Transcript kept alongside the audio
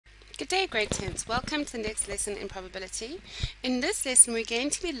Good day, grade 10s. Welcome to the next lesson in probability. In this lesson, we're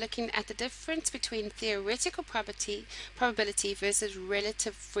going to be looking at the difference between theoretical probability versus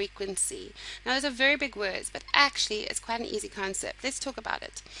relative frequency. Now, those are very big words, but actually, it's quite an easy concept. Let's talk about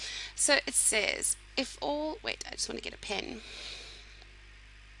it. So it says, wait, I just want to get a pen.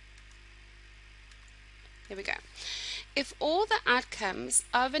 There we go. If all the outcomes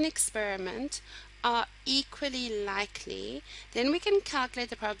of an experiment are equally likely, then we can calculate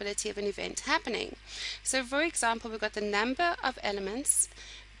the probability of an event happening. So for example, we've got the number of elements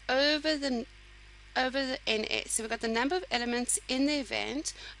over the NS. So we've got the number of elements in the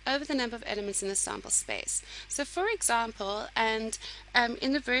event over the number of elements in the sample space. So for example, and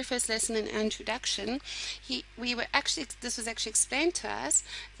in the very first lesson in introduction, this was actually explained to us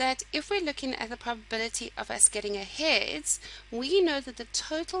that if we're looking at the probability of us getting a heads, we know that the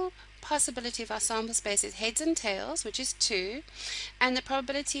total possibility of our sample space is heads and tails, which is 2, and the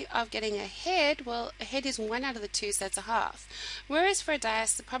probability of getting a head, well, a head is 1 out of the 2, so that's a half. Whereas for a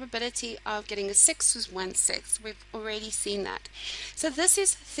dice, the probability of getting a 6 was 1/6. We've already seen that. So this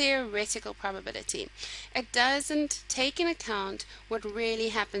is theoretical probability. It doesn't take into account what really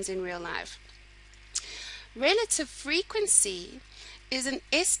happens in real life. Relative frequency is an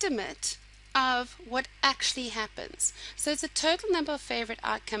estimate of what actually happens. So it's the total number of favorite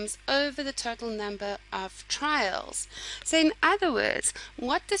outcomes over the total number of trials. So in other words,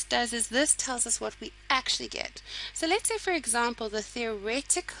 what this does is this tells us what we actually get. So let's say, for example, the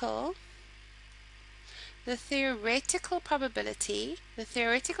theoretical probability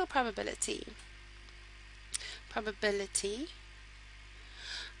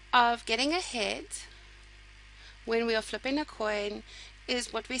of getting a head when we are flipping a coin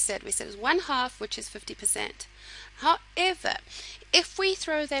is what we said. We said is 1/2, which is 50%. However, if we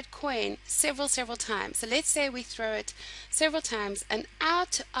throw that coin several times, so let's say we throw it several times, and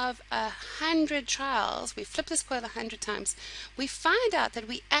out of 100 trials, we flip this coin 100 times, we find out that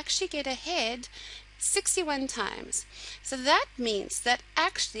we actually get a head 61 times. So that means that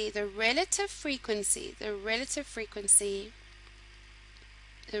actually the relative frequency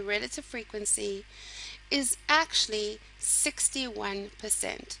is actually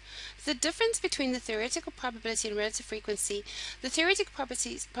 61%. The difference between the theoretical probability and relative frequency, the theoretical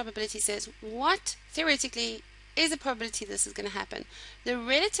probability says what theoretically is the probability this is going to happen. The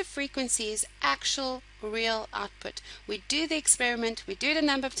relative frequency is actual real output. We do the experiment, we do it a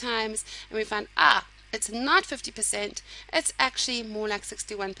number of times, and we find, it's not 50%, it's actually more like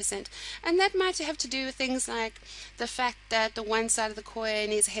 61%. And that might have to do with things like the fact that the one side of the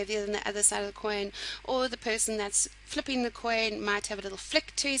coin is heavier than the other side of the coin, or the person that's flipping the coin might have a little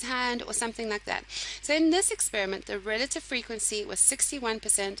flick to his hand or something like that. So in this experiment, the relative frequency was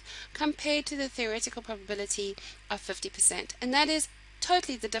 61% compared to the theoretical probability of 50%. And that is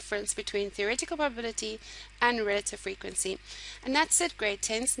totally the difference between theoretical probability and relative frequency. And that's it, grade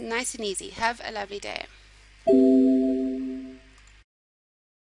 10s. Nice and easy. Have a lovely day.